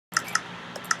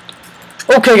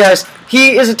Okay, guys,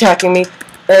 he is attacking me,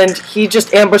 and he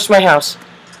just ambushed my house.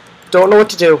 Don't know what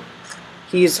to do.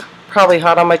 He's probably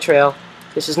hot on my trail.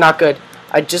 This is not good.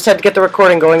 I just had to get the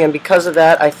recording going, and because of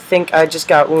that, I think I just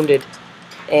got wounded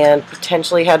and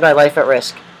potentially had my life at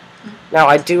risk. Now,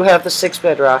 I do have the 6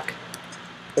 bedrock,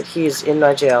 but he's in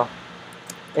my jail,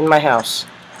 in my house.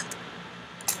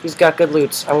 He's got good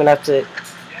loots. I'm going to have to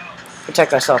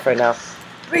protect myself right now.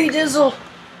 Redizzle!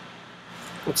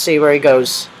 Let's see where he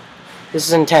goes. This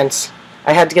is intense.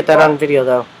 I had to get that on video,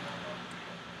 though.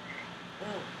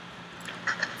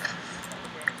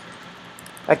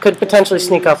 I could potentially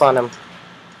sneak up on him.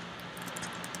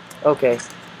 Okay.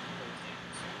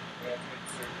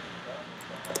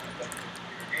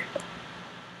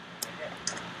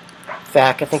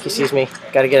 Fack, I think he sees me.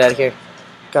 Gotta get out of here.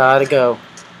 Gotta go.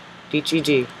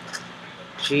 DGG.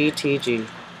 GTG.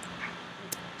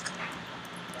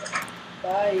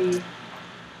 Bye.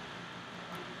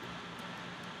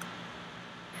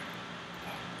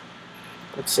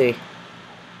 Let's see.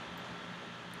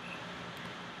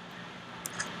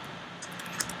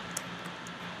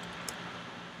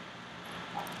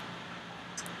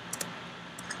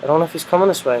 I don't know if he's coming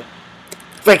this way.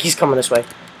 Like, he's coming this way.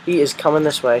 He is coming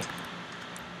this way.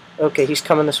 Okay, he's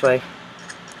coming this way.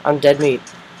 I'm dead meat.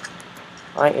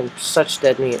 I am such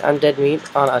dead meat. I'm dead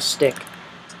meat on a stick.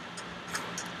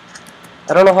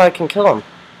 I don't know how I can kill him.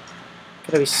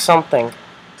 Gotta be something.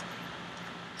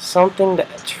 Something to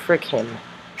trick him.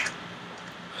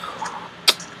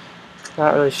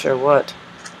 Not really sure what.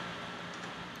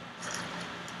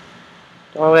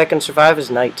 The only way I can survive is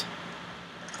night.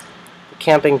 The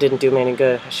camping didn't do me any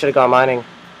good. I should have gone mining.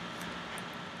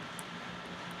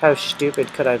 How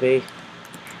stupid could I be?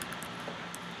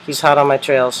 He's hot on my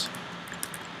trails.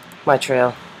 My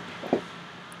trail.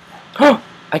 Oh!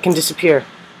 I can disappear.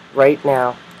 Right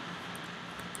now.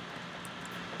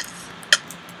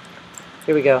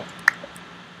 Here we go.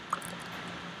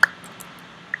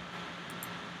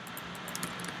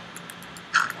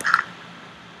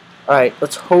 Alright,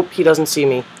 let's hope he doesn't see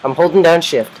me. I'm holding down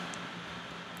shift.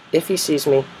 If he sees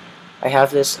me, I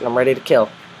have this and I'm ready to kill.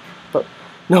 But,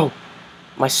 no!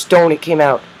 My stone, it came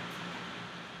out.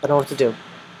 I don't know what to do.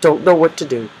 Don't know what to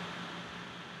do.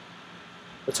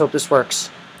 Let's hope this works.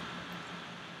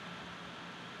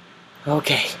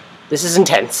 Okay, this is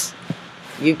intense.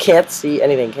 You can't see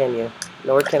anything, can you?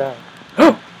 Nor can I.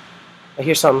 Oh! I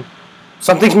hear something.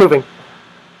 Something's moving.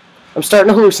 I'm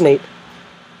starting to hallucinate.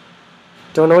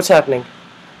 Don't know what's happening.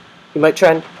 He might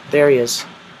try and... There he is.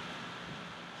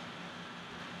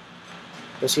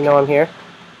 Does he know I'm here?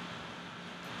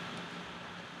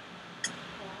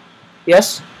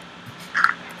 Yes?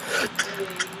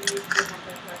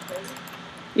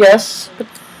 Yes, but...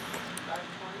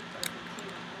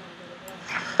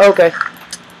 Okay.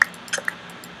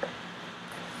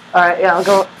 Alright, yeah, I'll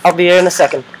go. I'll be here in a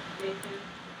second.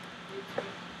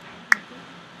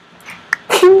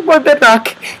 My bedrock.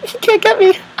 He can't get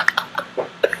me.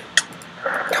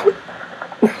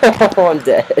 Oh, I'm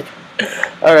dead.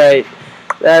 Alright.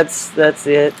 That's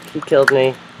it. He killed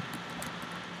me.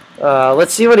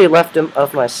 Let's see what he left him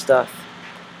of my stuff.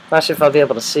 Not sure if I'll be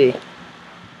able to see.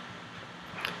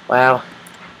 Wow.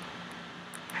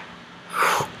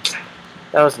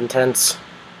 That was intense.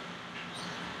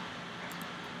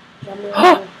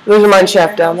 There's a mine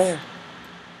shaft down there.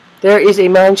 There is a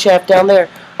mine shaft down there.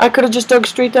 I could have just dug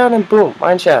straight down and boom,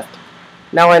 mine shaft.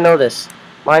 Now I know this.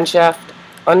 Mine shaft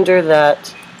under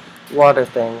that water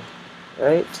thing.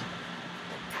 Right?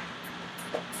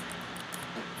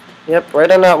 Yep, right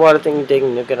on that water thing you dig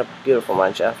and you'll get a beautiful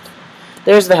mine shaft.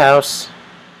 There's the house.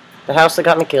 The house that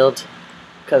got me killed.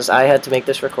 Because I had to make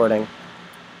this recording.